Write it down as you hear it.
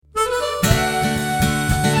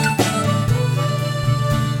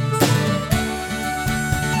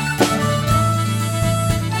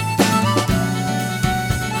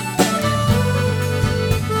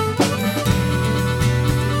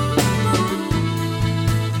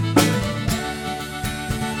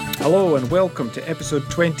Hello and welcome to episode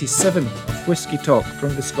 27 of Whisky Talk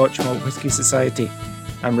from the Scotch Malt Whisky Society.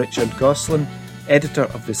 I'm Richard Gosselin, editor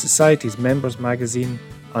of the Society's members magazine,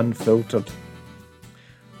 Unfiltered.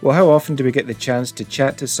 Well, how often do we get the chance to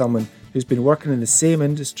chat to someone who's been working in the same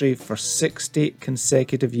industry for 60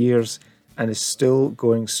 consecutive years and is still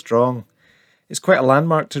going strong? It's quite a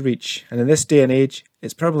landmark to reach, and in this day and age,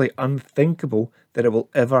 it's probably unthinkable that it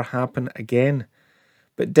will ever happen again.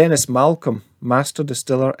 But Dennis Malcolm, Master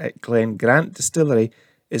Distiller at Glen Grant Distillery,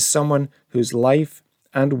 is someone whose life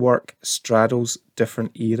and work straddles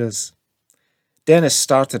different eras. Dennis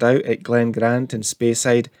started out at Glen Grant in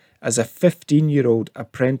Speyside as a 15-year-old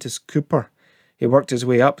apprentice cooper. He worked his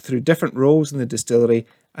way up through different roles in the distillery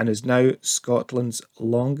and is now Scotland's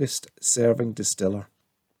longest-serving distiller.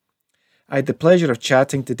 I had the pleasure of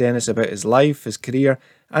chatting to Dennis about his life, his career,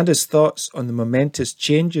 and his thoughts on the momentous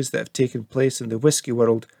changes that have taken place in the whisky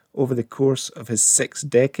world over the course of his 6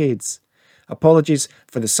 decades. Apologies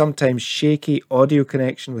for the sometimes shaky audio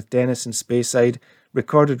connection with Dennis in Speyside,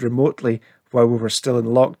 recorded remotely while we were still in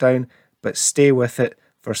lockdown, but stay with it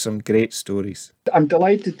for some great stories. I'm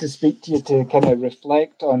delighted to speak to you to kind of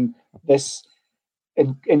reflect on this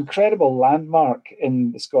incredible landmark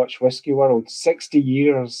in the Scotch whisky world, 60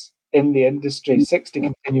 years in the industry, 60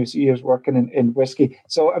 continuous years working in whisky.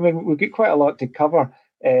 So, I mean, we've got quite a lot to cover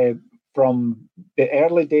from the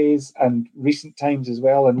early days and recent times as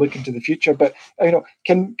well, and looking to the future. But,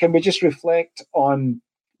 can we just reflect on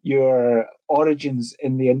your origins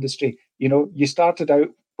in the industry? You started out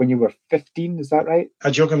when you were 15, is that right? I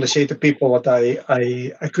jokingly say to people that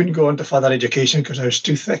I couldn't go on to further education because I was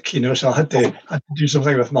too thick, so I had to do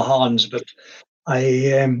something with my hands. But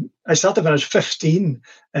I started when I was 15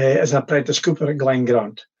 as an apprentice cooper at Glen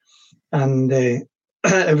Grant, and it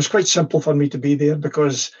was quite simple for me to be there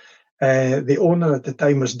because the owner at the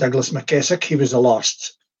time was Douglas McKessick. He was the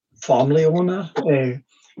last family owner.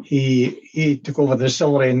 He took over the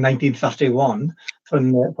distillery in 1931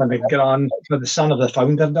 when the son of the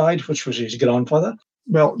founder died, which was his grandfather.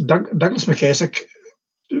 Well, Douglas McKessick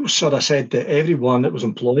sort of said to everyone that was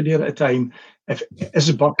employed here at the time, this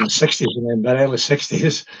is back in the 60s and then the early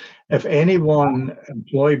 60s, if anyone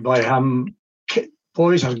employed by him,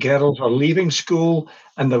 boys or girls, were leaving school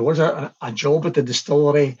and there was a job at the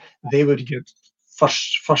distillery, they would get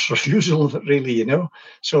first refusal of it, really,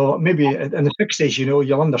 So maybe in the 60s,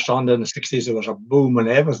 you'll understand in the 60s there was a boom in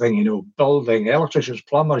everything, building, electricians,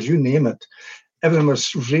 plumbers, you name it. Everything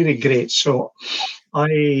was really great. So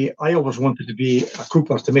I always wanted to be a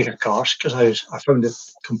cooper to make a cask because I found it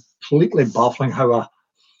completely baffling how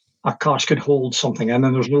a cask could hold something in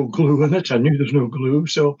and there's no glue in it. I knew there's no glue.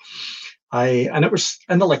 So and it was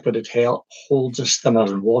in the liquid, it holds as thinner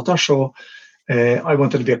than water. So I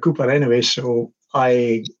wanted to be a cooper anyway. So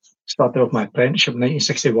I started off my apprenticeship in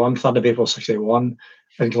 1961, 3rd of April 61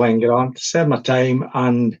 at Glen Grant, served my time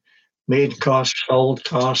and made casks, filled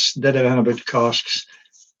casks, did everything about casks.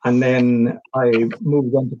 And then I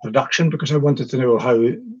moved on to production because I wanted to know how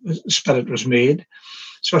spirit was made.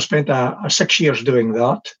 So I spent 6 years doing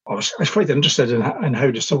that. I was quite interested in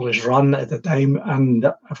how distilleries run at the time. And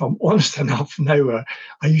if I'm honest enough now,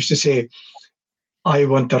 I used to say, I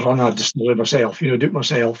want to run a distillery myself, do it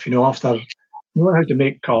myself, after knowing how to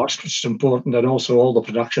make casks, which is important, and also all the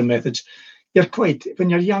production methods. When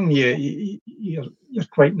you're young, you're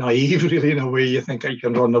quite naive, really, in a way. You think I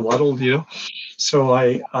can run the world, So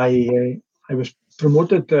I was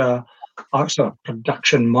promoted to a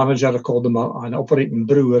production manager. I called them an operating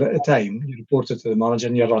brewer at the time. You reported to the manager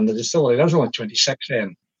and you run the distillery. I was only 26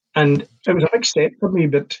 then. And it was a big step for me,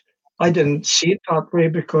 but I didn't see it that way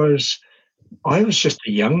because I was just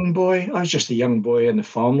a young boy. I was just a young boy in the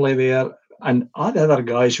family there. And other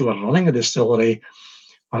guys who were running a distillery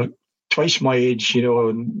are twice my age,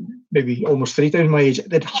 maybe almost 3 times my age.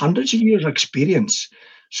 They had hundreds of years of experience.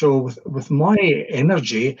 So with my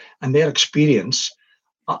energy and their experience,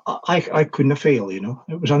 I couldn't fail,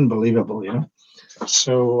 It was unbelievable,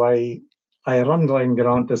 So I run Glen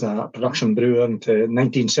Grant as a production brewer until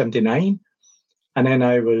 1979. And then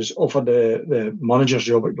I was offered the manager's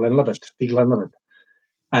job at Glenlivet.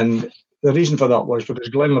 And the reason for that was because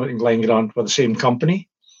Glenlivet and Glen Grant were the same company.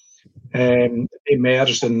 They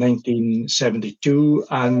merged in 1972,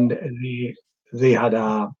 and they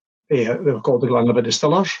were called the Glenlivet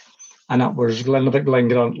Distillers, and that was Glenlivet, Glen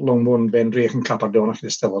Grant, Longmorn, Bendrake, and Capardonagh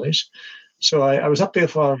distilleries. So I was up there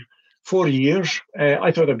for 4 years.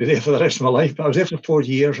 I thought I'd be there for the rest of my life, but I was there for 4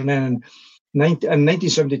 years, and then in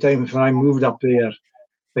 1970, when I moved up there,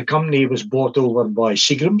 the company was bought over by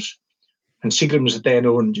Seagram's. And Seagram's then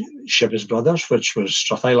owned Chivas Brothers, which was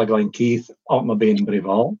Strathyla Glenkeith, Altmabain,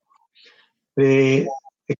 Breval. They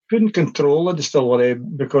they couldn't control the distillery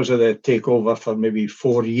because of the takeover for maybe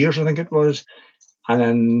 4 years, I think it was. And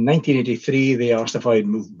in 1983, they asked if I'd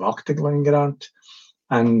move back to Glengrant.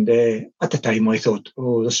 And at the time, I thought,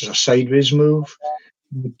 oh, this is a sideways move.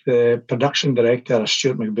 But the production director,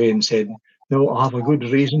 Stuart McBain, said, no, I have a good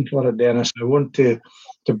reason for it, Dennis. I want to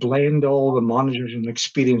blend all the managers and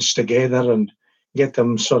experience together and get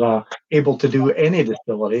them sort of able to do any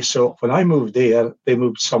distillery. So when I moved there, they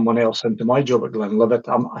moved someone else into my job at Glenlivet.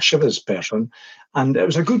 I'm a Chivas person. And it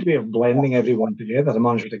was a good way of blending everyone together, the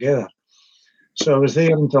manager together. So I was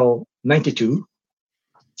there until 92.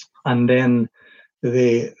 And then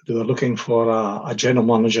they were looking for a general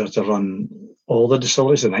manager to run all the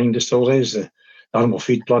distilleries, the 9 distilleries, the animal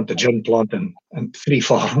feed plant, the gin plant, and 3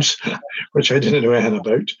 farms, which I didn't know anything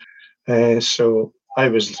about. So I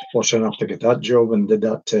was fortunate enough to get that job and did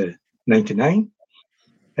that to 99.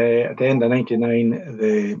 At the end of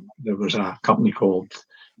 99, there was a company called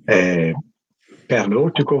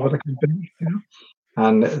Pernod took over the company,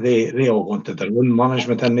 and they all wanted their own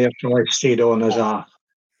management in there. So I stayed on as a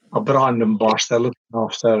brand ambassador, looking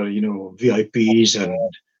after, VIPs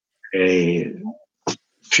and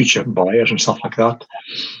future buyers and stuff like that.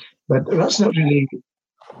 But that's not really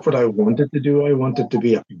what I wanted to do. I wanted to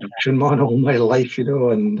be a production man all my life,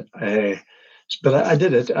 but I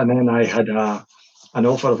did it. And then I had an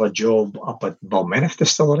offer of a job up at Balmenic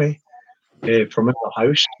Distillery from in the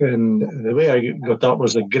house. And the way I got that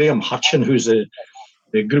was that Graham Hutchin, who's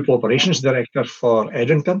the group operations director for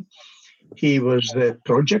Edrington. He was the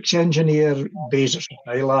projects engineer based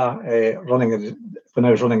at Isla, when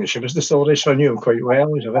I was running the Chivas distillery, so I knew him quite well.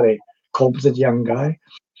 He was a very competent young guy.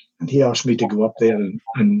 And he asked me to go up there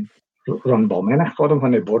and run Balmenic for him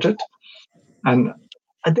when they bought it. And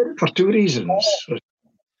I did it for 2 reasons.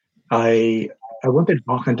 I wanted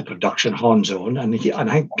back into production hands-on, and I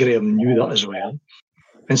think Graham knew that as well.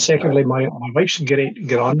 And secondly, my wife's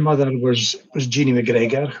great-grandmother was Jeannie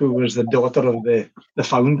McGregor, who was the daughter of the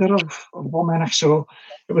founder of Balmenic. So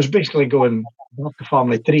it was basically going back to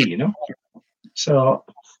family tree, So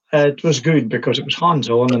it was good because it was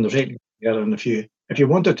hands-on and the right there. And if you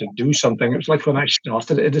wanted to do something, it was like when I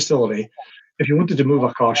started at a distillery. If you wanted to move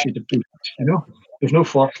a car, you had to push it, There's no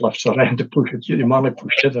forklifts around to push it. You manually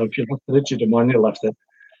push it, or if you lifted it, you'd manually lift it.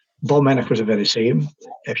 Balmenic was the very same.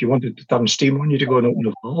 If you wanted to turn steam on, you had to go and open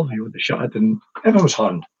the valve, you had to shut it, and everything was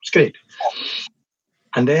hand. It's great.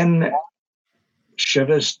 And then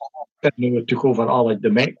Chivas took over Allied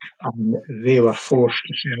Domecq, and they were forced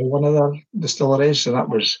to sell one of their distilleries, and that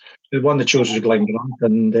was the one they chose was Glengrant,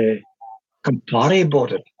 and Campari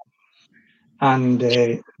bought it. And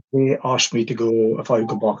they asked me to go, if I would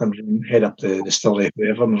go back and head up the distillery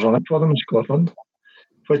forever and run it for them in Scotland,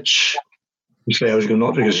 which obviously I was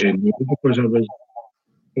not going to say no, because I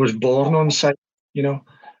was born on site,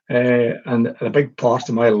 and a big part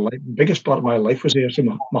of my life, the biggest part of my life was there. So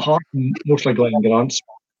my heart, mostly Glengrant.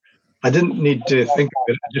 I didn't need to think of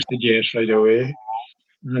it, I just did yes right away.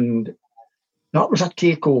 And that was a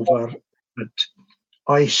takeover that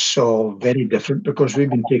I saw very different because we've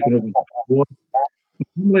been taken over before.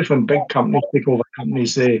 Normally when big companies take over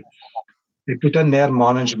companies, they put in their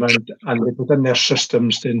management and they put in their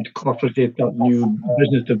systems to incorporate that new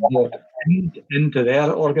business they've bought into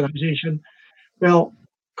their organisation. Well,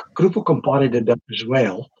 Grupo Campari did that as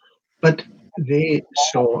well, but they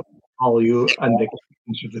saw value and the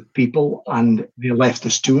experience of the people, and they left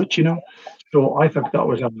us to it, So I think that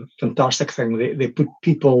was a fantastic thing. They put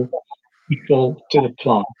people equal to the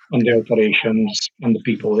plant and the operations and the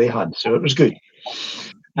people they had, so it was good.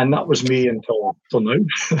 And that was me until now.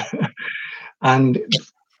 And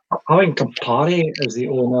having Campari as the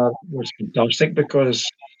owner was fantastic because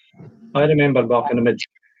I remember back in the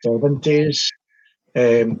mid-70s,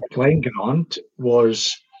 Glengrant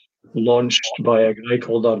was launched by a guy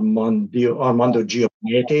called Armando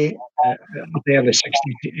Giovannetti in the early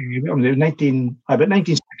 60s. About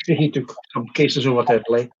 1960, he took some cases over to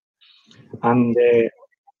Italy and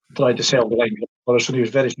tried to sell Glengrant for us, and he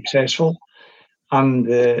was very successful. And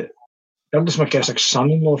Douglas McKessic's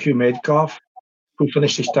son-in-law, Hugh Medcalf, who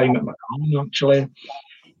finished his time at Macallan, actually,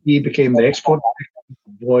 he became the export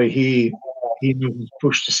boy. He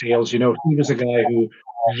pushed the sales. He was a guy who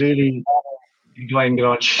really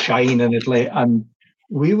Glengrant shine in Italy, and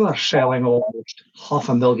we were selling almost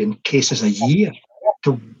 500,000 cases a year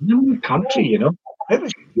to one country. It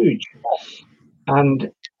was huge.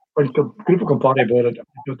 And when Grupo Campari bought it, I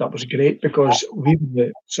thought that was great because we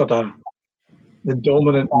were the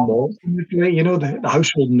dominant malt in Italy, the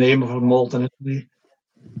household name of a malt in Italy.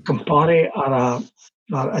 Campari are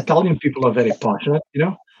Italian people are very passionate,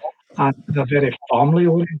 and they're very family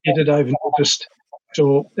oriented. I've noticed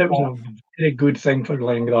So it was a very good thing for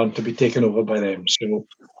Glengrant to be taken over by them. So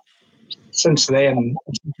since then,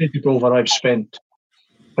 since they took over, I spent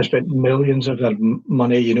millions of their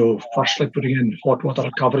money, firstly putting in hot water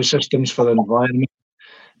recovery systems for the environment,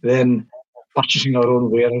 then purchasing our own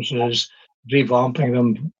warehouses, revamping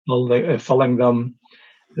them, filling them.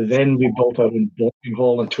 Then we built our own bottling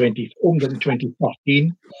hall owned it in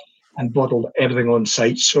 2013, and bottled everything on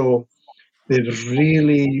site. So they've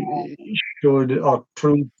really showed or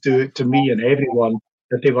proved to me and everyone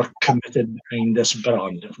that they were committed behind this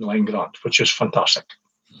brand of Glengrant, which is fantastic.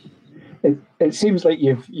 It seems like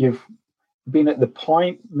you've been at the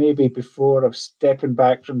point maybe before of stepping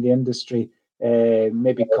back from the industry,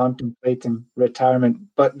 maybe contemplating retirement,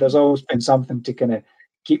 but there's always been something to kind of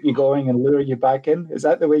keep you going and lure you back in. Is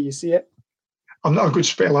that the way you see it? I'm not a good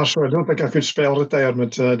speller, so I don't think I could spell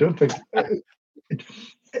retirement. I don't think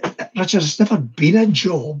Richard, it's never been a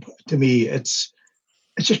job to me. It's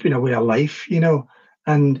just been a way of life,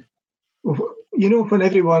 And when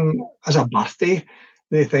everyone has a birthday,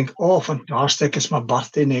 they think, "Oh, fantastic! It's my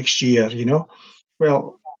birthday next year."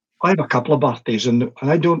 Well, I have a couple of birthdays, and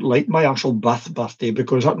I don't like my actual birthday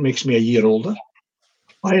because that makes me a year older.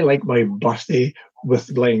 I like my birthday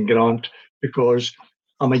with Glengrant because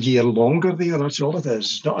I'm a year longer there. That's all it is.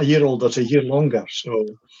 It's not a year older; it's a year longer. So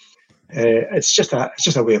it's just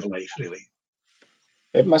a way of life, really.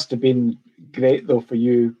 It must have been great, though, for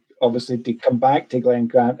you, obviously, to come back to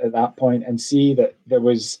Glengrant at that point and see that there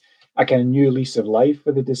was a kind of new lease of life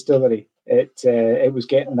for the distillery. It was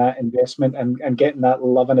getting that investment and getting that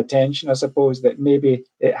love and attention, I suppose, that maybe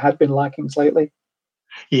it had been lacking slightly.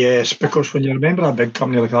 Yes, because when you remember a big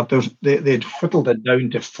company like that, they'd whittled it down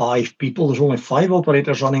to 5 people. There's only 5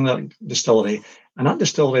 operators running that distillery, and that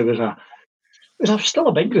distillery was still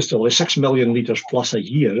a big distillery, 6 million litres plus a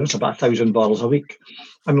year. That's about 1,000 barrels a week.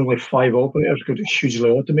 And only 5 operators, got it hugely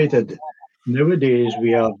automated. Nowadays,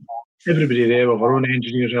 we have everybody there. We have our own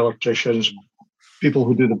engineers, electricians, people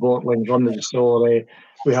who do the bottling, run the distillery.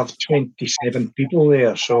 We have 27 people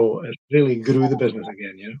there, so it really grew the business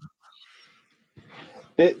again,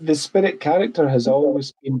 The spirit character has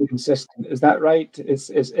always been consistent. Is that right?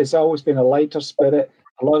 It's always been a lighter spirit,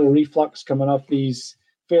 a lot of reflux coming off these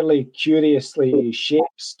fairly curiously shaped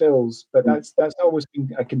stills, but that's always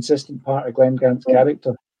been a consistent part of Glengrant's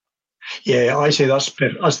character. Yeah, I say that's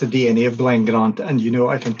the DNA of Glengrant, and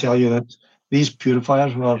I can tell you that these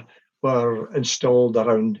purifiers were installed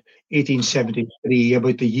around 1873,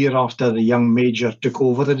 about the year after the young major took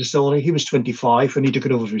over the distillery. He was 25 when he took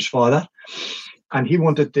it over from his father, and he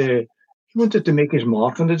wanted to make his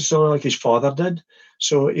mark on the distillery like his father did.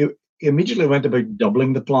 So he immediately went about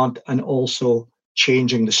doubling the plant and also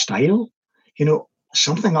changing the style.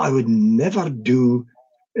 Something I would never do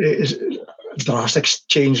is drastic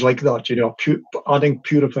change like that. Adding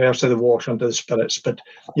purifiers to the wash and to the spirits. But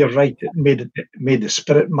you're right; it made the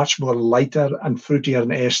spirit much more lighter and fruitier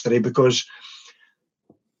and estery because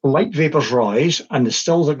light vapours rise, and the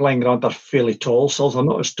stills at Glengrant are fairly tall. Stills are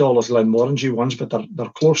not as tall as Glenmorangie ones, but they're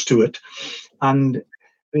close to it, and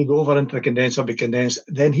they go over into the condenser, be condensed.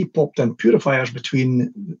 Then he popped in purifiers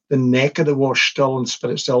between the neck of the wash still and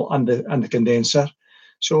spirit still and the condenser.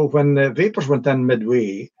 So when the vapours went in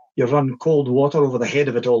midway, you run cold water over the head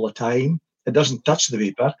of it all the time. It doesn't touch the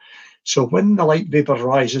vapour. So when the light vapour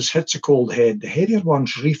rises, hits a cold head, the heavier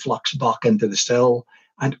ones reflux back into the still,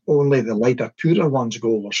 and only the lighter, purer ones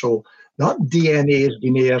go over. So that DNA has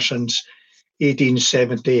been there since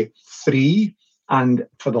 1873. And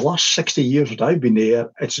for the last 60 years that I've been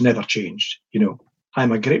there, it's never changed.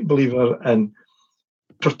 I'm a great believer in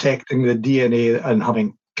protecting the DNA and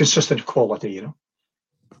having consistent quality,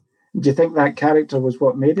 Do you think that character was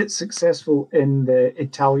what made it successful in the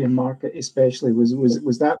Italian market, especially? Was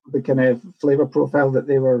that the kind of flavour profile that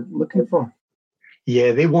they were looking for?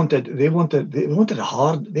 Yeah, they had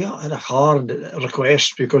a hard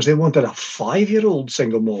request because they wanted a 5-year-old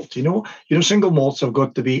single malt. Single malts have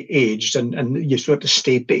got to be aged, and you still have to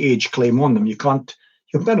state the age claim on them. You can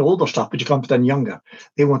put in older stuff, but you can't put in younger.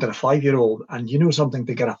 They wanted a 5-year-old, and something,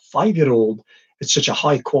 to get a 5-year-old, it's such a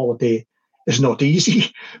high quality. It's not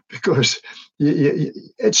easy because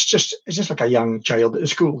it's just like a young child at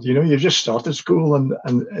school. You've just started school, and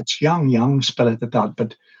it's young spirit at that,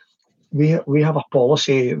 but. We have a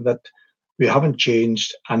policy that we haven't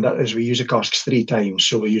changed, and that is we use the casks 3 times.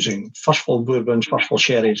 So we're using first full bourbons, first full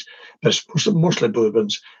sherries, but it's mostly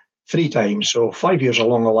bourbons 3 times. So 5 years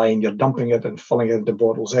along the line, you're dumping it and filling it into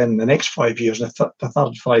bottles in. The next 5 years, the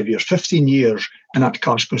third 5 years, 15 years, and that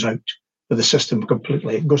cask goes out with the system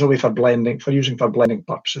completely. It goes away for blending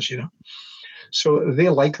purposes, So they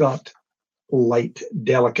like that. light,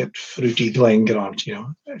 delicate, fruity Glengrant.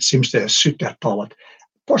 It seems to suit their palate,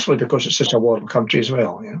 possibly because it's such a warm country as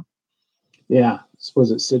well. Yeah, I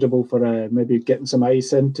suppose it's suitable for maybe getting some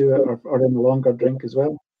ice into it, or in a longer drink as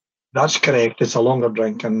well. That's correct. It's a longer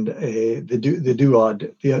drink, and they do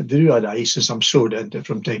add ice and some soda into it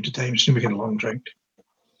from time to time to make it a long drink.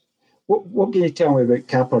 What can you tell me about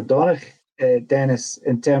Capardonnach, Dennis,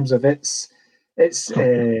 in terms of its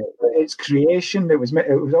creation? It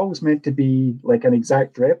was always meant to be like an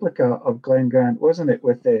exact replica of Glengrant, wasn't it?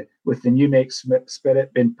 With the new make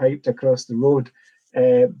spirit being piped across the road,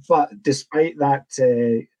 but despite that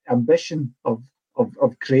ambition of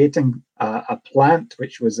creating a plant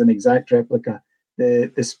which was an exact replica,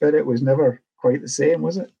 the spirit was never quite the same,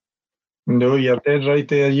 was it? No, you're dead right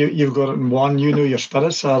there. You've got it in one. Your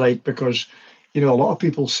spirits are right, because a lot of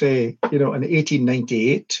people say in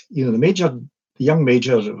 1898, the young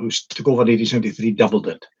major who took over in 1873 doubled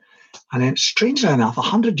it, and then strangely enough,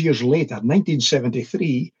 100 years later,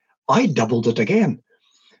 1973, I doubled it again.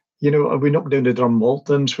 We knocked down the drum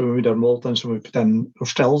maltons when we made our maltons, and we put in our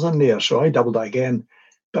stills in there, so I doubled it again.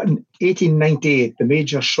 But in 1898, the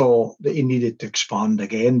major saw that he needed to expand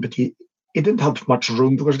again, but he didn't have much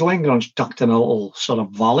room because Glengrant's tucked in a little sort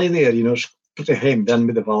of valley there, it's pretty hemmed in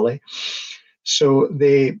with the valley. So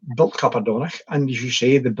they built Capardonnach, and as you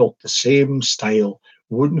say, they built the same style: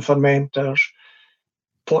 wooden fermenters,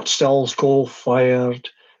 pot stills, coal-fired,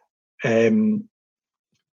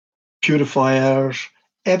 purifiers.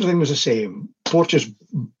 Everything was the same. Porteous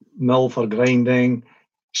mill for grinding,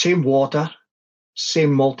 same water,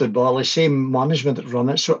 same malted barley, same management that run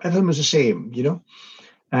it. So everything was the same,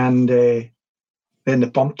 And then they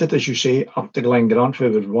pumped it, as you say, up to Glengrant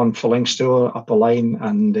with one filling store, up a line,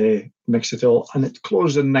 and mixed it all. And it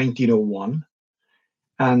closed in 1901.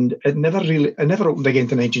 And it never opened again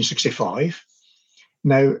to 1965.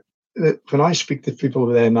 Now, when I speak to people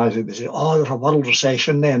then, they say, "Oh, there's a world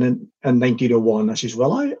recession then in 1901." I says,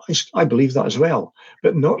 "Well, I believe that as well,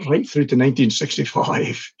 but not right through to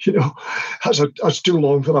 1965. That's too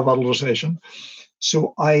long for a world recession."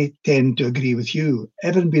 So I tend to agree with you.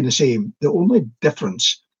 Everything being the same, the only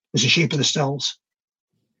difference is the shape of the stills,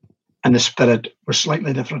 and the spirit was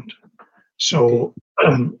slightly different. So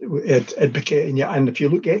it became, and if you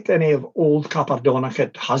look at any of old Capardonnach,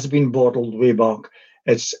 it has been bottled way back.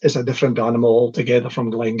 It's a different animal altogether from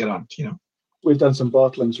Glengrant. We've done some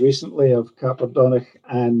bottlings recently of Capardonnach,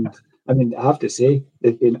 and I mean, I have to say,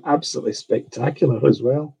 they've been absolutely spectacular as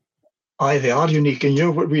well. Aye, they are unique.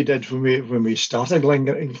 And what we did when we started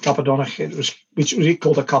Capardonnach, we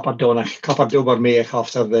called it Capardonnach, Capardobermeach,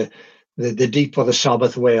 after the deep or the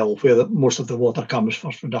Sabbath well, where most of the water comes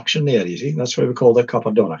for production there, you see. That's why we called it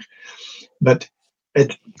Capardonnach. But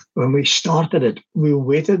when we started it, we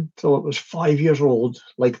waited till it was 5 years old,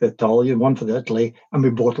 like the Italian one for the Italy, and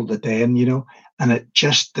we bottled it then, and it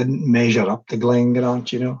just didn't measure up to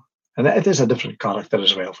Glengrant, And it is a different character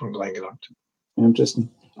as well from Glengrant. Interesting.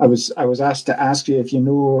 I was asked to ask you if you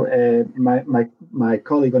know my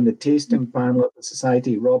colleague on the tasting panel at the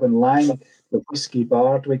Society, Robin Lang, the whiskey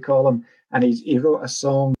bard we call him, and he wrote a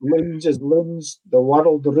song, "Loons is loons, the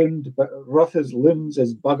world round, but rough as loons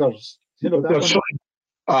is buggers." You know that one?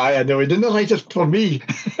 I know, he didn't write it for me.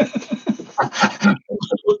 I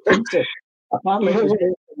don't think so. Apparently,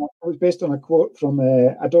 it was based on a quote from,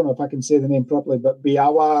 I don't know if I can say the name properly, but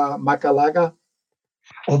Biawa Makalaga.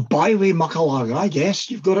 Oh, Byway Makalaga, yes,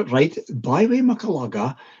 you've got it right. Byway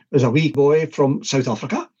Makalaga is a wee boy from South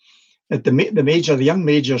Africa. The young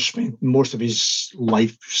major spent most of his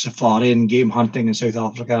life safari and game hunting in South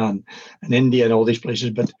Africa and India and all these places.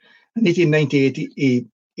 But in 1898, he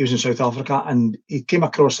was in South Africa, and he came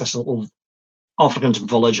across this little African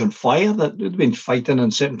village on fire that had been fighting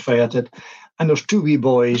and setting fire to it. And there's two wee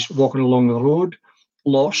boys walking along the road,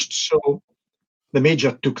 lost. So the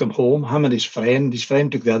major took them home, him and his friend. His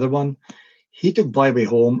friend took the other one. He took Byway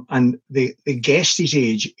home, and they guessed his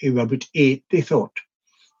age. He was about 8, they thought.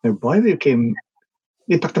 Now, Byway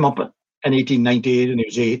they picked him up in 1898, and he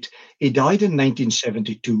was 8. He died in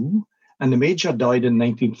 1972, and the major died in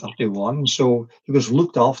 1931. So he was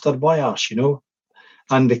looked after by us,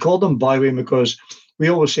 And they called him Byway because we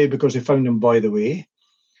always say because they found him by the way.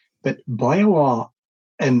 But Biowa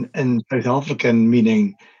in South African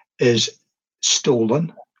meaning is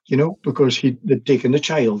stolen, because they'd taken the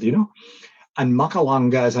child, And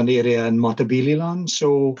Makalanga is an area in Matabeleland,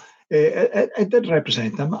 so it did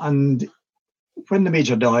represent them. And when the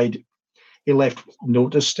major died, he left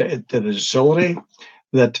notice to the distillery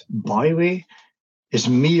that Byway, his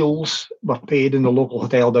meals were paid in the local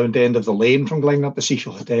hotel down the end of the lane from Glengrant, the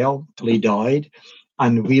Cecil Hotel, till he died.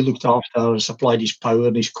 and we looked after, supplied his power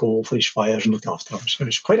and his coal for his fires and looked after him. So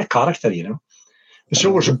he's quite a character, you know. And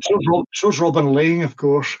so's Robin Lang, of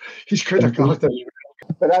course. He's quite a character.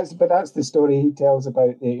 But that's the story he tells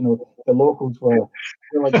about the locals were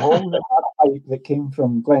like hauling the pipe that came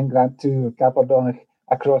from Glen Grant to Capardonnach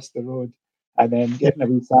across the road, and then getting a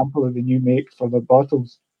wee sample of the new make for the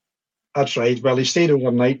bottles. That's right. Well, he stayed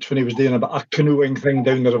overnight when he was doing a canoeing thing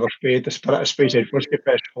down the River Spey, the Spirit of Speyside Whisky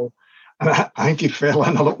Festival. And I think he fell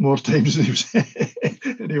in a lot more times than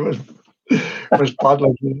he was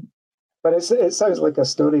paddling. But it sounds like a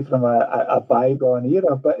story from a bygone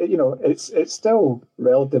era. But it's still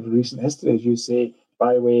relatively recent history, as you say.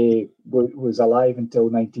 Byway was alive until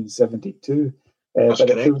 1972, but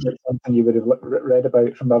correct. It feels like something you would have read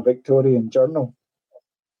about from a Victorian journal.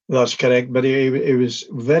 That's correct. But he was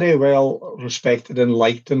very well respected and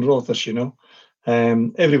liked in Rothes, you know.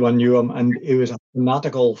 Everyone knew him, and he was a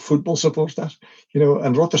fanatical football supporter, you know,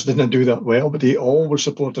 and Rothes didn't do that well, but he always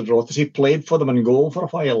supported Rothes. He played for them in goal for a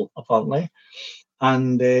while, apparently.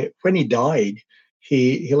 And when he died,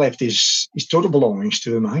 he left his total belongings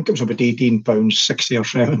to him. I think it was about £18.60 or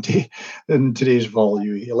 70 in today's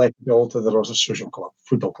value. He left it all to the Rothes Social Club,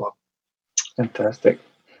 football club. Fantastic.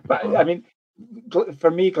 But I mean,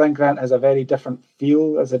 for me, Glen Grant has a very different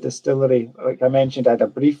feel as a distillery. Like I mentioned, I had a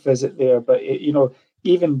brief visit there, but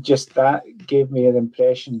even just that gave me an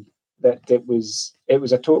impression that it was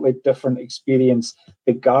a totally different experience.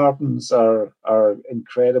 The gardens are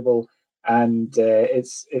incredible, and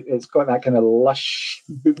it's got that kind of lush,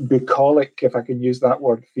 bucolic, if I can use that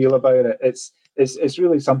word, feel about it. It's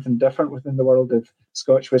really something different within the world of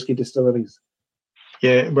Scotch whisky distilleries.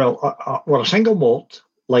 Yeah, well, we're a single malt.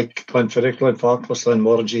 Like Glenfiddich, Glenfarclas,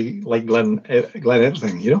 Glenmorangie, like Glen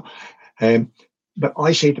everything, you know. But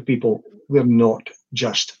I say to people, we're not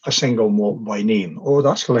just a single malt by name. Oh,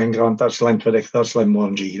 that's Glen Grant, that's Glenfiddich, that's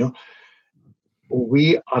Glenmorangie, you know.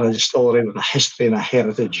 We are a distillery with a history and a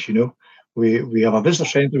heritage, you know. We have a visitor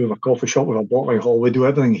centre, we have a coffee shop, we have a bottling hall, we do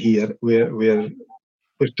everything here. We're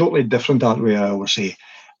totally different that way, I always say.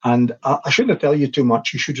 And I shouldn't tell you too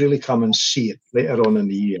much. You should really come and see it later on in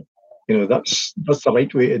the year. You know, that's the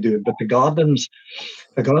right way to do it. But the gardens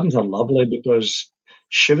are lovely because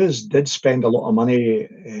Chivas did spend a lot of money.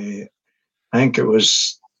 I think it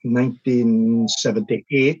was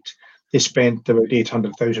 1978. They spent about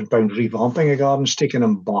 £800,000 revamping the gardens, taking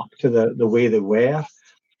them back to the way they were.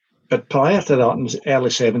 But prior to that, in the early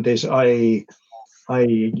 70s, I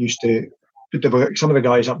used to put some of the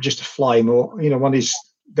guys up just to fly more. You know, one of these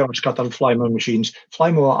grass cutter and fly mower machines, fly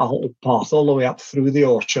mower a little path all the way up through the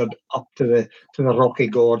orchard, up to the rocky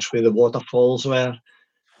gorge where the waterfalls were.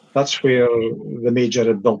 That's where the Major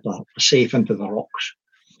had built a safe into the rocks,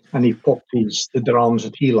 and he popped the drams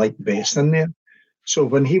that he liked best in there. So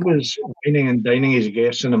when he was wining and dining his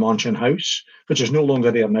guests in the Mansion House, which is no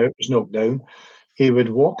longer there now, it was knocked down, he would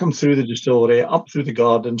walk them through the distillery, up through the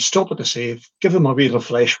garden, stop at the safe, give them a wee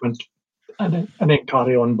refreshment, and then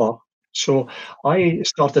carry on back. So I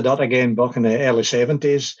started that again back in the early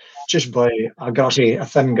 70s, just by a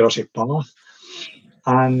thin grassy path.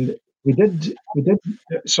 And we did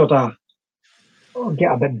sort of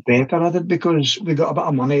get a bit better at it because we got a bit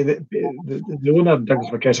of money. The owner,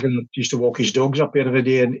 Douglas McKessick, used to walk his dogs up here every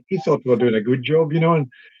day, and he thought we were doing a good job, you know,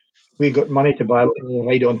 and we got money to buy a little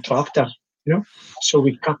ride-on tractor, you know. So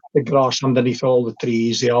we cut the grass underneath all the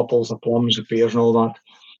trees, the apples, the plums, the pears and all that.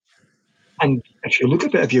 And if you look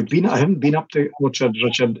at it, I haven't been up to Orchard,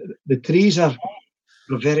 Richard, the trees are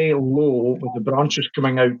very low with the branches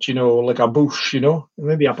coming out, you know, like a bush, you know,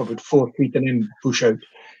 maybe up about 4 feet and then bush out.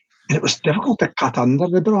 And it was difficult to cut under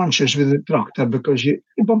the branches with the tractor because you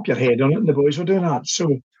bump your head on it, and the boys were doing that.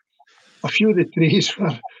 So a few of the trees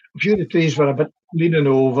were a bit leaning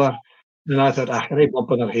over, and I thought, right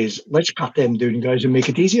bumping our heads, let's cut them down, guys, and make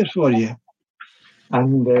it easier for you.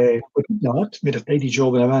 And we did that, made a tidy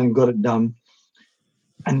job of it and got it done.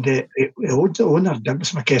 And the owner,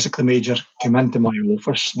 Douglas McKessick, the Major, came into my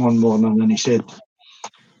office one morning and he said,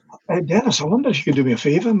 Dennis, I wonder if you could do me a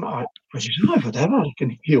favour. I said, whatever.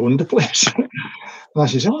 He owned the place. And I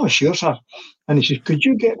said, sure, sir. And he said, could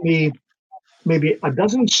you get me maybe a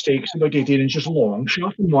dozen stakes about 18 inches long,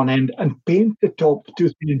 sharp on one end, and paint the top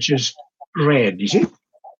 2-3 inches red, you see?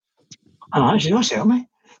 And I said, certainly.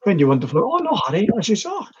 When do you want the floor? Oh, no hurry. I says,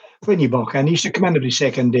 when you back in. He used to come in every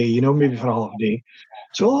second day, you know, maybe for a half day.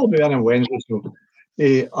 So I'll be in on Wednesday. So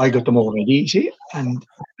I got them all ready, you see, and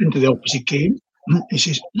into the office he came. He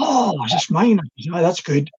says, is this mine? I said, that's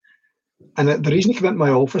good. And the reason he came into my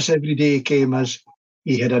office every day he came is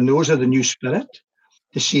he had a nose of the new spirit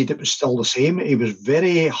to see that it was still the same. He was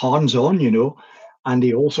very hands-on, you know, And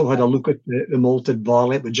he also had a look at the malted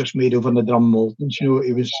barley that was just made over in the drum maltings. He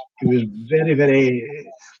was very, very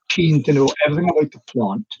keen to know everything about the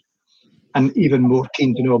plant, and even more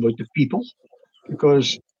keen to know about the people,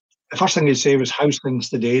 because the first thing he'd say was, "How's things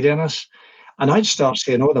today, Dennis?" And I'd start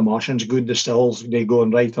saying, "Oh, the Martian's good, the stills, they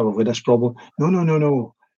going right, or with this problem." No, no, no,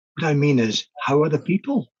 no. What I mean is, how are the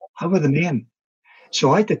people? How are the men?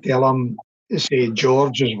 So I had to tell him, say,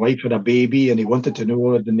 George's wife had a baby, and he wanted to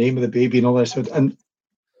know the name of the baby and all this. And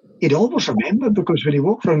he'd always remember, because when he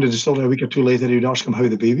walked around the distillery a week or two later, he'd ask him how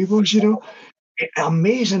the baby was,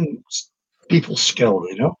 Amazing people skill,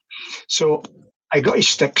 So I got his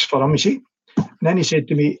sticks for him, you see. And then he said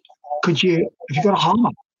to me, have you got a hammer?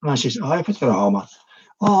 And I says, I've got a hammer.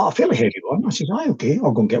 Oh, a fairly heavy one. I says, okay,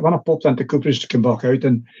 I'll go and get one. I popped into Cooper's to come back out,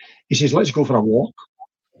 and he says, let's go for a walk.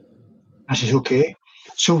 I says, okay.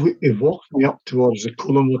 So he walked me up towards the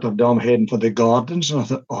Coolanwater Dam, heading for the gardens, and I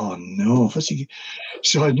thought, oh no.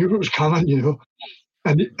 So I knew it was coming,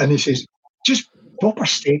 And he says, just pop a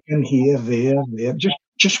stake in here, there,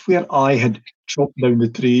 just where I had chopped down the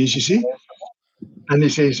trees, you see. And he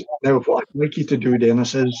says, now what I'd like you to do,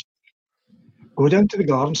 Dennis, is go down to the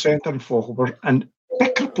garden centre in Faughlever and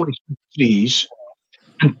pick replacement trees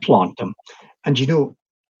and plant them. And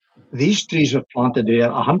these trees were planted there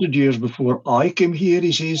 100 years before I came here,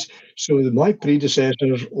 he says. So my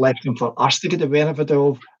predecessors left them for us to get the benefit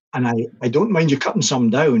of. And I don't mind you cutting some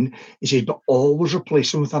down, he says, but always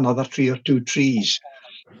replace them with another 3 or 2 trees.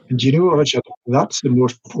 And Richard, that's the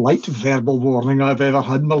most polite verbal warning I've ever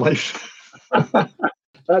had in my life.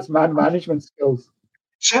 That's man management skills.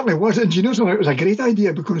 Certainly was. And something? It was a great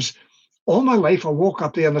idea, because all my life I walk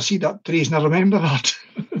up there and I see that trees and I remember that.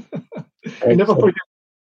 I never forget.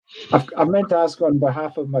 I meant to ask on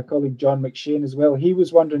behalf of my colleague John McShane as well. He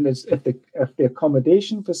was wondering if the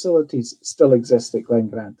accommodation facilities still exist at Glen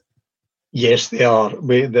Grant. Yes, they are.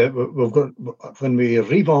 We've got, when we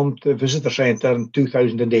revamped the visitor centre in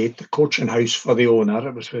 2008, the coaching house for the owner.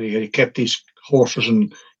 It was where he kept his horses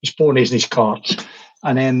and his ponies and his carts,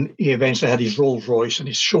 and then he eventually had his Rolls Royce and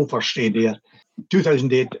his chauffeur stayed there.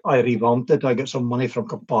 2008, I revamped it. I got some money from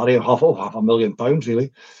Campari, half £500,000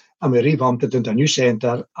 really, and we revamped it into a new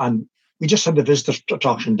centre. And we just had the visitor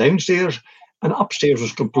attraction downstairs, and upstairs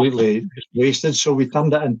was completely wasted. So we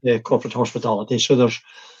turned it into corporate hospitality. So there's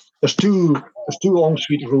two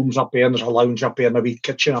ensuite rooms up there, and there's a lounge up there, and a wee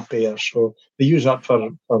kitchen up there. So they use that for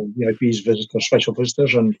VIPs, visitors, special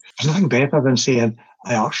visitors. And there's nothing better than saying,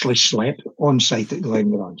 I actually slept on site at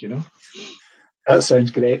Glen Grant, That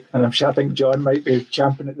sounds great. And I think John might be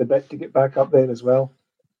champing at the bit to get back up there as well.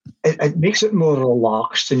 It makes it more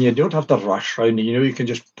relaxed, and you don't have to rush around. You can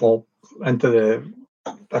just pop into the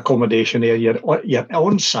accommodation there. You're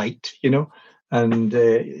on site, and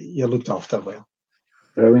you're looked after well.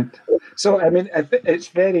 Brilliant. So, I mean, it's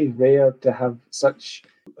very rare to have such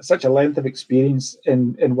a length of experience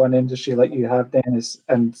in one industry like you have, Dennis,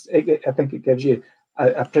 and I think it gives you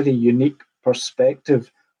a pretty unique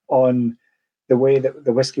perspective on the way that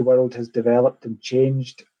the whiskey world has developed and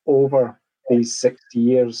changed over these 60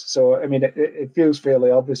 years. So, I mean, it feels fairly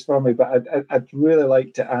obvious for me, but I'd really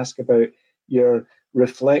like to ask about your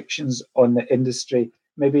reflections on the industry,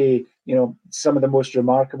 maybe, some of the most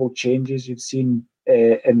remarkable changes you've seen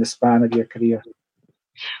in the span of your career.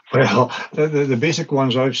 Well, the basic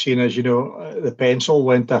ones I've seen is, the pencil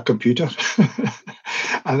went to a computer,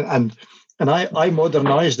 and I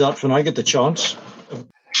modernised that when I get the chance.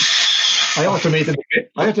 I automated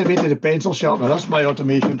the pencil sharpener. That's my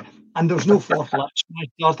automation, and there was no fourth latch when I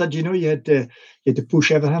started. You had to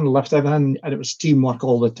push everything, lift everything, and it was teamwork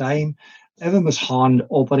all the time. Everything was hand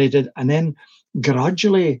operated, and then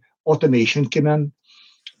gradually automation came in.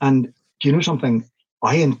 And do you know something?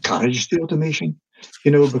 I encouraged the automation,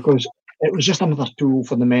 because it was just another tool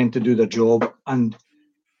for the men to do their job, and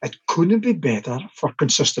it couldn't be better for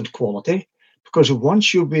consistent quality, because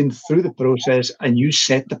once you've been through the process and you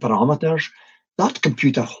set the parameters, that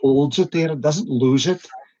computer holds it there, it doesn't lose it.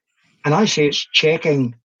 And I say it's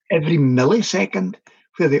checking every millisecond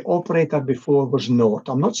where the operator before was not.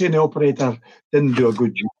 I'm not saying the operator didn't do a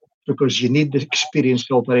good job, because you need the experienced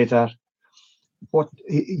operator.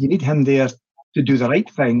 You need him there to do the right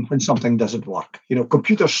thing when something doesn't work.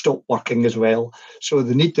 Computers stop working as well, so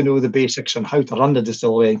they need to know the basics on how to run the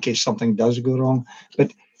distillery in case something does go wrong.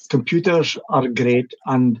 But computers are great,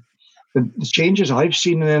 and the changes I've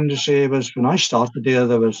seen in the industry was when I started there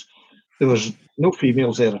was no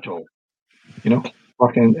females there at all.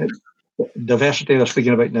 Working diversity they're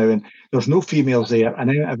speaking about now, and there's no females there. And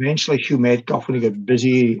then eventually Hugh Medcoff, when he got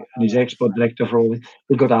busy in his export director role,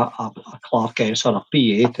 he got a clerkess or a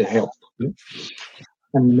PA to help.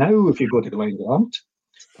 And now if you go to Glen Grant,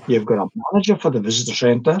 you've got a manager for the visitor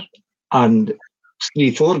centre and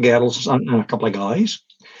 3-4 girls and a couple of guys.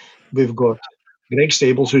 We've got Greg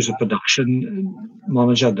Stables, who's the production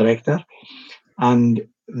manager, director, and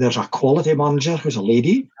there's a quality manager who's a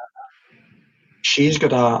lady. She's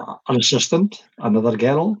got an assistant, another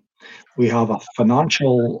girl. We have a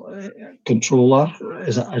financial controller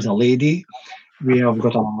as a lady. We have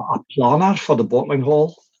got a planner for the bottling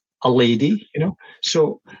hall, a lady,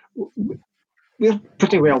 So we're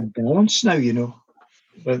pretty well balanced now, No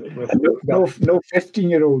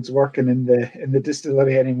 15-year-olds working in the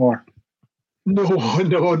distillery anymore. No.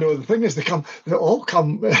 The thing is, they all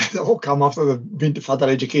come after they've been to further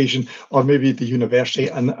education or maybe the university,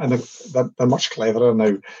 and they're much cleverer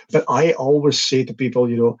now. But I always say to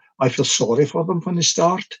people, I feel sorry for them when they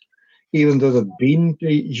start, even though they've been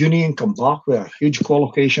to uni and come back with huge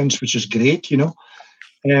qualifications, which is great,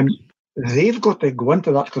 they've got to go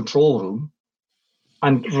into that control room,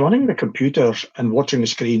 and running the computers and watching the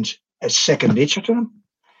screens is second nature to them.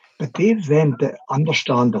 But they've then to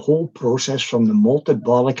understand the whole process from the malted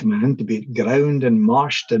barley coming in to be ground and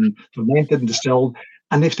mashed and fermented and distilled.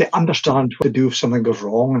 And if they understand what to do if something goes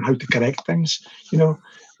wrong and how to correct things,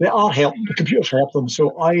 they are helped. The computers help them.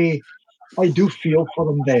 So I do feel for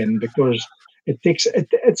them then, because it's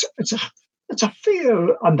a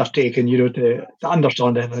fair undertaking, to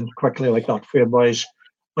understand everything quickly like that. Whereas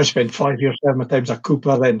I spent 5 years 7 times at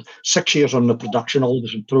Cooper, then 6 years on the production, all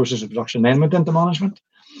the process of production, then went into management.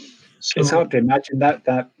 So it's hard to imagine that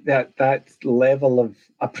level of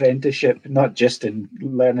apprenticeship, not just in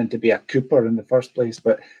learning to be a cooper in the first place,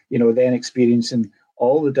 but then experiencing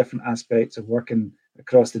all the different aspects of working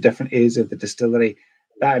across the different areas of the distillery.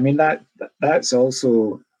 That's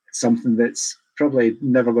also something that's probably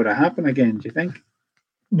never going to happen again. Do you think?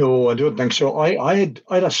 No, I don't think so. I had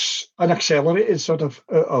an accelerated sort of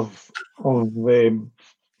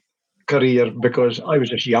career, because I was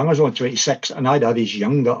just young. I was only 26, and I'd had these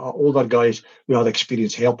older guys who had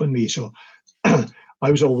experience helping me. So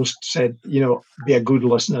I was always said, be a good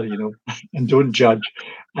listener, and don't judge,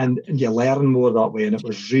 and you learn more that way. And it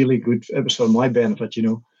was really good. It was for my benefit,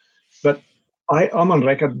 But I'm on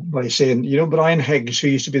record by saying, Brian Higgs, who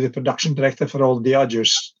used to be the production director for all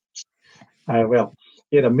Diageo's, he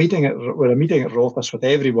had a meeting at Rothas with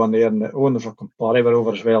everyone there, and the owners of Campari were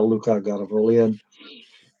over as well, Luca Garavoli, and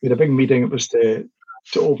we had a big meeting. It was to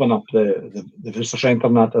open up the visitor centre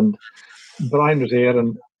and that, and Brian was there,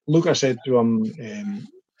 and Luca said to him,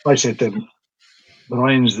 I said to him,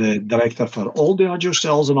 Brian's the director for all the Diageo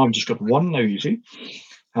stills, and I've just got one now, you see.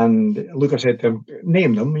 And Luca said to him,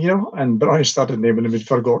 name them, and Brian started naming them. He'd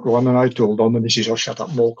forgot one, and I told him, and he says, oh, shut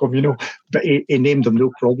up, Malcolm, But he named them,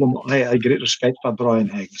 no problem. I had great respect for Brian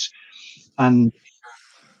Higgs. And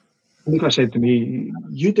Luca said to me,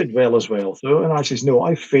 you did well as well, though. And I says, no,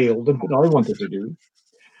 I failed in what I wanted to do.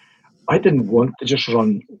 I didn't want to just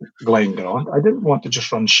run Glen Grant. I didn't want to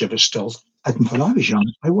just run Chivas Stills. And when I was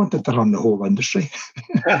young, I wanted to run the whole industry.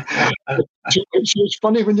 So it's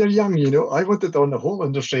funny when you're young, I wanted to run the whole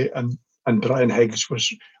industry. And Brian Higgs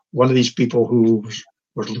was one of these people who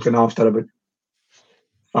was looking after about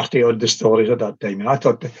 30-odd distilleries at that time. And I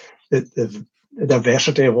thought the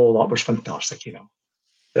diversity of all that was fantastic,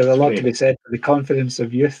 There's a lot to be said for the confidence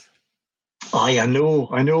of youth. I know.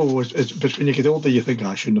 But when you get older, you think,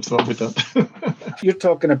 I shouldn't have thought about that. You're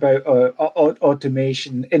talking about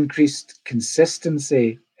automation, increased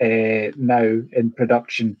consistency now in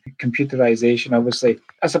production, computerization, obviously.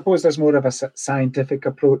 I suppose there's more of a scientific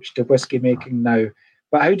approach to whiskey making now.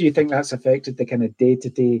 But how do you think that's affected the kind of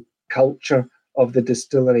day-to-day culture of the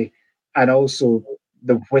distillery and also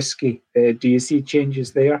the whiskey? Do you see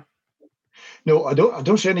changes there? No, I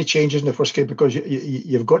don't see any changes in the whiskey, because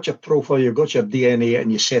you've got your profile, you've got your DNA,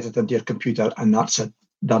 and you set it into your computer, and that's it,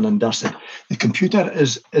 done and dusted. The computer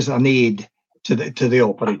is an aid to the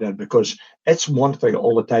operator, because it's monitoring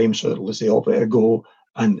all the time, so that lets the operator go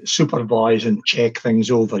and supervise and check things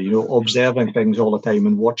over, observing things all the time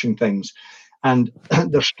and watching things. And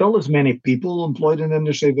there's still as many people employed in the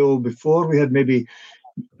industry, though. Before we had maybe,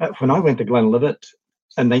 when I went to Glenlivet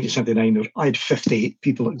in 1979, I had 58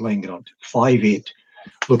 people at Glen Grant, 58,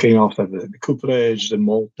 looking after the cooperage, the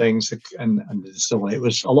malt things, and the distillery. It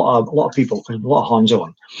was a lot of people, a lot of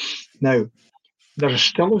hands-on. Now, there are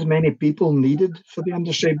still as many people needed for the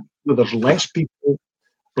industry, but there's less people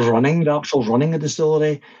running a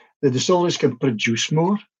distillery. The distilleries can produce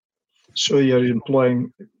more, so you're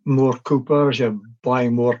employing more coopers, you're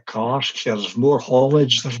buying more casks, there's more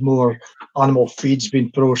haulage, there's more animal feeds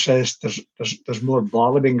being processed, there's more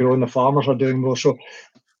barley being grown, the farmers are doing more. So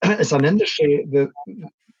it's an industry, the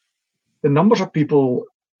numbers of people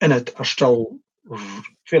in it are still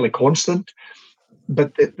fairly constant,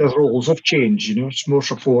 but the roles have changed. It's more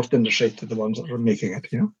support industry to the ones that are making it.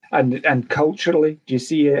 And culturally, do you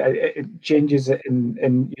see changes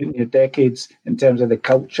in your decades in terms of the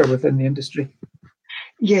culture within the industry?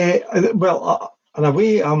 Yeah, well, in a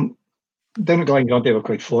way, down at Glengarry, they were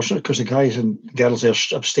quite fortunate because the guys and girls there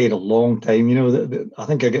have stayed a long time. I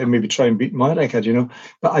think I get maybe try and beat my record.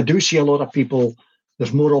 But I do see a lot of people.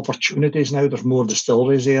 There's more opportunities now. There's more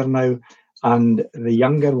distilleries there now, and the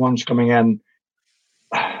younger ones coming in.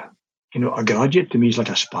 A graduate to me is like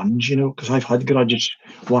a sponge. Because I've had graduates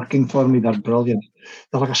working for me. They're brilliant.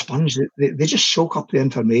 They're like a sponge. They just soak up the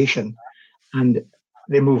information, and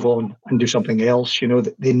they move on and do something else.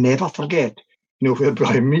 They never forget.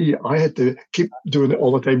 Whereby me, I had to keep doing it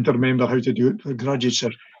all the time to remember how to do it. The graduates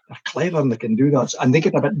are clever and they can do that. And they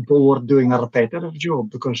get a bit bored doing a repetitive job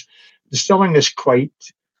because distilling is quite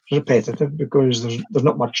repetitive because there's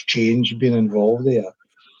not much change being involved there.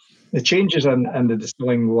 The changes in the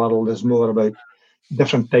distilling world is more about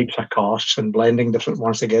different types of casks and blending different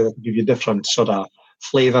ones together to give you different sort of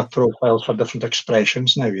flavour profiles for different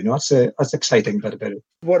expressions now. That's the exciting bit about it.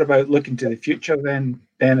 What about looking to the future then,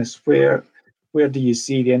 Dennis? Where do you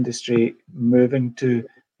see the industry moving to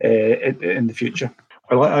in the future?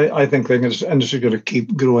 Well, I think the industry is going to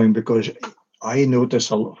keep growing because I notice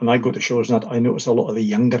when I go to shows and I notice a lot of the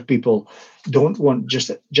younger people don't want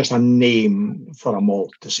just a name for a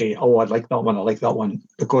malt to say, oh, I like that one,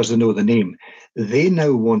 because they know the name. They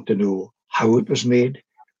now want to know how it was made,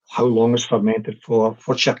 how long it's fermented for,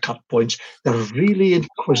 what's your cut points. They're really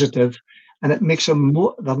inquisitive, and it makes them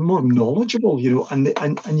they're more knowledgeable,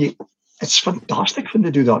 it's fantastic when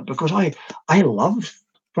they do that because I love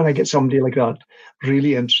when I get somebody like that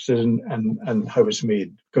really interested in how it's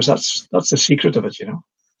made, because that's the secret of it.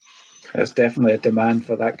 There's definitely a demand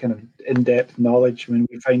for that kind of in-depth knowledge. I mean,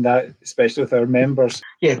 we find that especially with our members.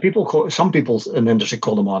 Yeah, some people in the industry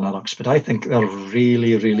call them analysts, but I think they're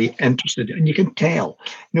really, really interested, and you can tell.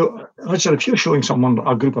 Richard, if you're showing someone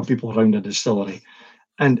a group of people around a distillery,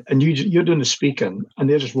 and you're doing the speaking, and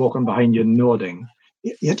they're just walking behind you nodding,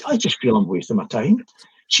 I just feel I'm wasting my time.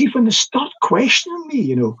 See, when they start questioning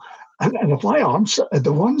me, and if I answer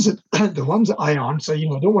the ones that I answer, I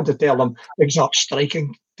don't want to tell them exact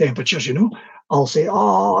striking temperatures. I'll say,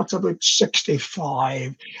 it's about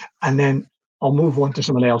 65, and then I'll move on to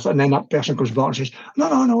someone else, and then that person comes back and says,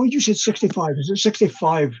 no, you said 65. Is it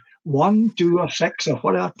 65, 1, 2, or 6, or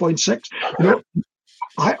whatever, 0.6?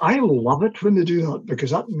 I love it when they do that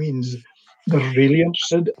because that means they're really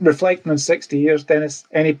interested. Reflecting on 60 years, Dennis,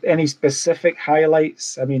 any specific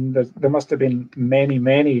highlights? I mean, there must have been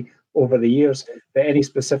many over the years, but any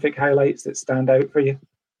specific highlights that stand out for you?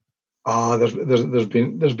 There's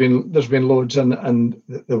been loads, and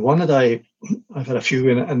the one that I've had a few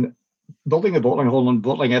in, and building a bottling hall and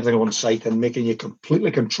bottling everything on site and making you're completely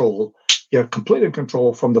in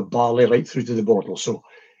control from the barley right through to the bottle. So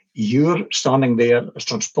you're standing there as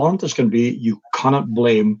transparent as can be. You cannot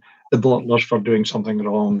blame the bottlers for doing something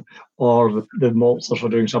wrong, or the maltsters for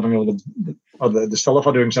doing something wrong, or the distiller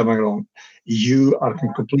for doing something wrong. You are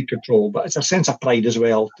in complete control, but it's a sense of pride as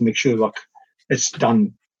well to make sure it's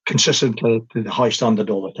done consistently to the high standard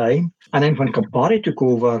all the time. And then when Campari took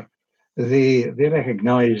over, they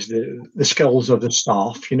recognised the skills of the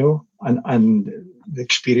staff, and the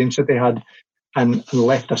experience that they had, and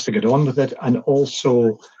left us to get on with it. And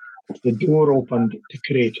also the door opened to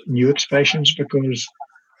create new expressions, because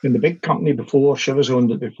in the big company before, Chivas owned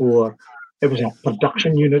it before, it was a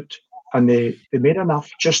production unit, and they made enough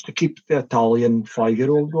just to keep the Italian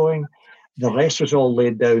 5-year-old going. The rest was all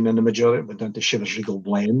laid down, and the majority went down to Chivas Regal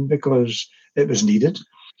Blend because it was needed.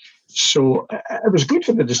 So it was good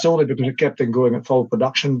for the distillery because it kept on going at full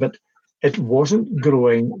production, but it wasn't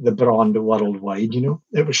growing the brand worldwide,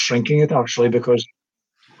 It was shrinking it, actually, because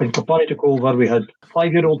when Campari took over, we had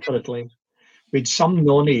 5-year-old for Italy. We had some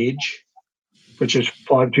non-age, which is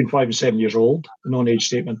between 5 and 7 years old, the non-age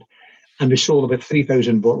statement. And we sold about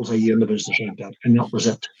 3,000 bottles a year in the business like that, and that was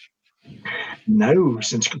it. Now,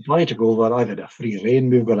 since Campari took over, I've had a free reign.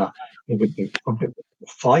 We've got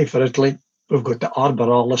 5 for Italy. We've got the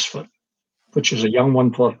Arbaralis, which is a young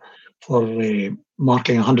one for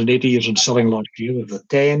marking 180 years of selling last year. We've the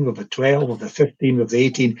 10, we've the 12, we've the 15, we've the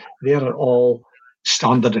 18. They are all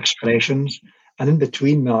standard expressions. And in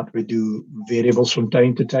between that, we do variables from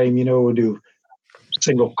time to time. We do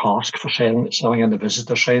single cask for selling in the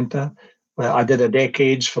visitor centre. I did a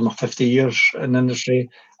decades for my 50 years in the industry.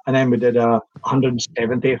 And then we did a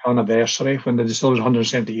 170th anniversary when the distillery was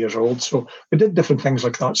 170 years old. So we did different things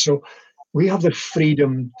like that. So we have the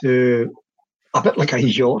freedom to a bit like a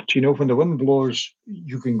yacht, when the wind blows,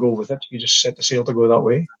 you can go with it. You just set the sail to go that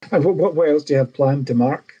way. And what else do you have planned to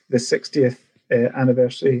mark the 60th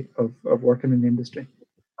anniversary of working in the industry?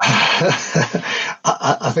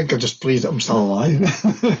 I think I'm just pleased that I'm still alive.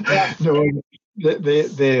 Yeah. No,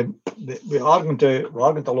 we are going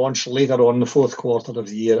to launch later on the fourth quarter of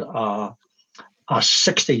the year a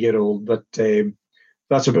 60-year-old, but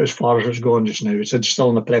that's about as far as it's gone just now. It's still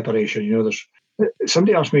in the preparation.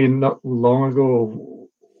 Somebody asked me not long ago,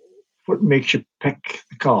 what makes you pick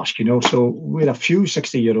the cask? So we had a few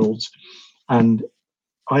 60-year-olds, and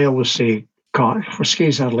I always say,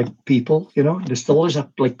 whiskies are like people. Distillers are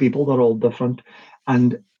like people. They're all different,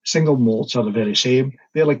 and single malts are the very same.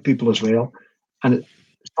 They're like people as well. And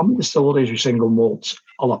some distilleries with single malts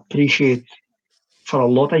I'll appreciate for a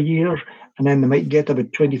lot of years, and then they might get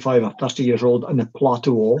about 25 or 30 years old and they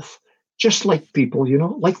plateau off, just like people,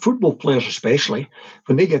 like football players especially.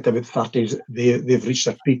 When they get about 30s, they've reached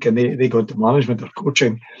their peak and they go into management or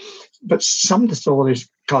coaching. But some distilleries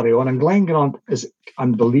carry on, and Glen Grant is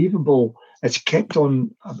unbelievable. It's kept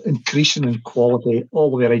on increasing in quality all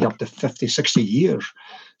the way right up to 50, 60 years.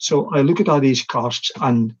 So I look at all these casks,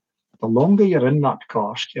 and the longer you're in that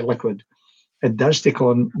cask, your liquid, it does take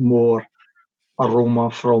on more aroma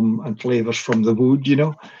and flavours from the wood,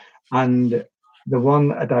 And the one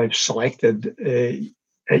that I've selected,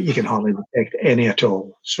 you can hardly detect any at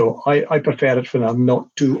all. So I prefer it when I'm not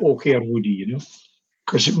too oaky or woody,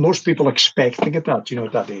 because most people expect to get that,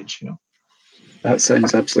 at that age, That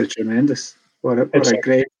sounds absolutely tremendous. What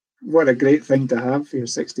a great thing to have for your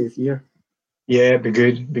 60th year. Yeah, be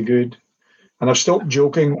good. And I've stopped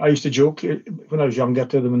joking. I used to joke when I was younger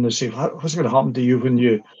to them, and they say, "What's going to happen to you when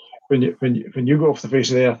you go off the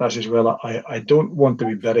face of the earth?" I says, "Well, I don't want to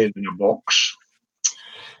be buried in a box,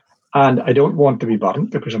 and I don't want to be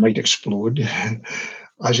burnt because I might explode."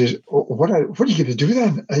 I says, "What are you going to do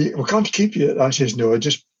then? We can't keep you." I says, "No,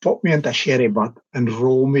 just pop me into a sherry butt and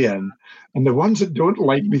roll me in, and the ones that don't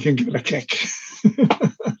like me can give it a kick."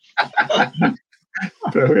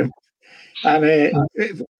 Brilliant. And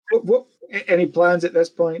what any plans at this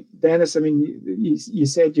point, Dennis? I mean, you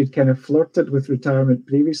said you'd kind of flirted with retirement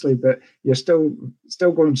previously, but you're still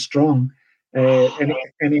going strong.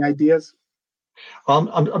 Any ideas?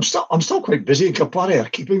 I'm still quite busy. Campari are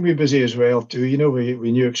keeping me busy as well too.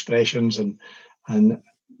 We new expressions, and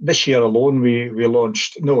this year alone we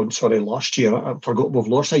launched. No, sorry, last year I forgot. We've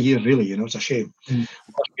lost a year really. It's a shame.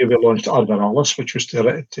 Last year we launched Arboralis, which was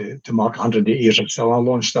to mark 108 years of still. I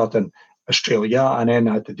launched that in Australia, and then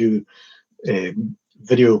I had to do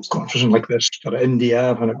video conferencing like this for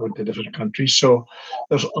India when I go to different countries. So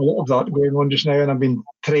there's a lot of that going on just now, and I've been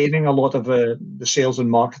training a lot of the sales and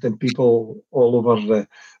marketing people all over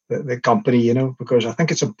the company, because I think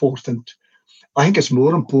it's important. I think it's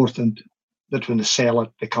more important that when they sell it,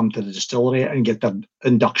 they come to the distillery and get their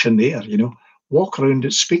induction there, walk around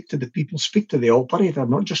and speak to the people, speak to the operator,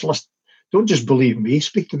 not just don't just believe me,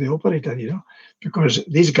 speak to the operator, because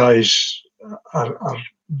these guys are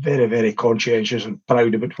very, very conscientious and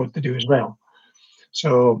proud about what they do as well.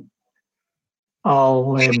 So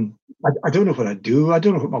I don't know what I'd do. I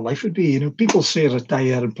don't know what my life would be. People say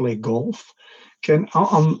retire and play golf.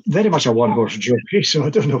 I'm very much a one-horse jockey, so I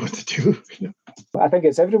don't know what to do. I think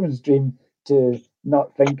it's everyone's dream to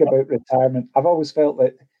not think about retirement. I've always felt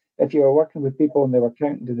that if you were working with people and they were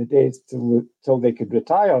counting to the days till they could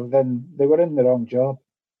retire, then they were in the wrong job.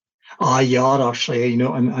 You are actually,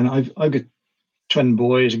 and I've got twin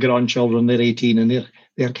boys, grandchildren. They're 18 and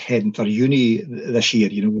they're heading for uni this year.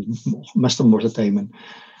 We've missed them most of the time, and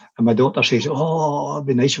my daughter says, "Oh, it'd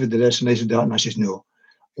be nice if we did this and nice if we did that." And I says, "No,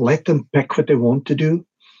 let them pick what they want to do,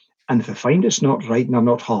 and if they find it's not right and they're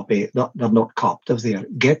not happy, they're not captive there.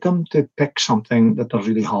 Get them to pick something that they're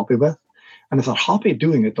really happy with, and if they're happy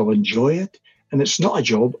doing it, they'll enjoy it. And it's not a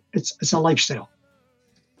job; it's a lifestyle,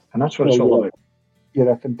 and that's what it's all about."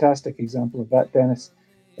 You're a fantastic example of that, Dennis.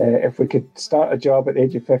 If we could start a job at the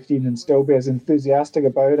age of 15 and still be as enthusiastic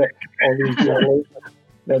about it all these years later,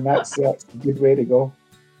 then that's a good way to go.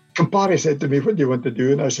 Campari said to me, "What do you want to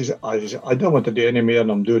do?" And I said, I don't want to do any more than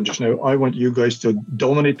I'm doing just now. I want you guys to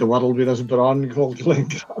dominate the world with this brand called Glen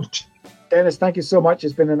Grant. Dennis, thank you so much.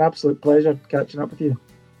 It's been an absolute pleasure catching up with you.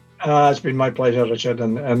 It's been my pleasure, Richard.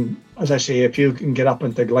 And as I say, if you can get up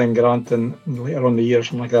into Glen Grant and later on the year,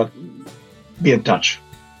 something like that, be in touch.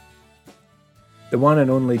 The one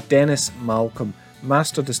and only Dennis Malcolm,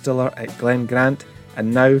 Master Distiller at Glen Grant,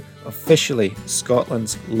 and now officially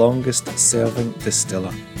Scotland's longest serving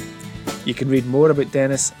distiller. You can read more about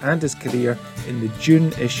Dennis and his career in the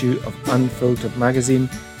June issue of Unfiltered magazine,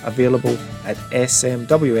 available at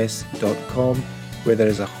smws.com where there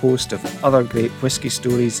is a host of other great whisky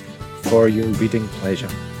stories for your reading pleasure.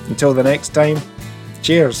 Until the next time,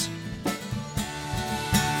 cheers!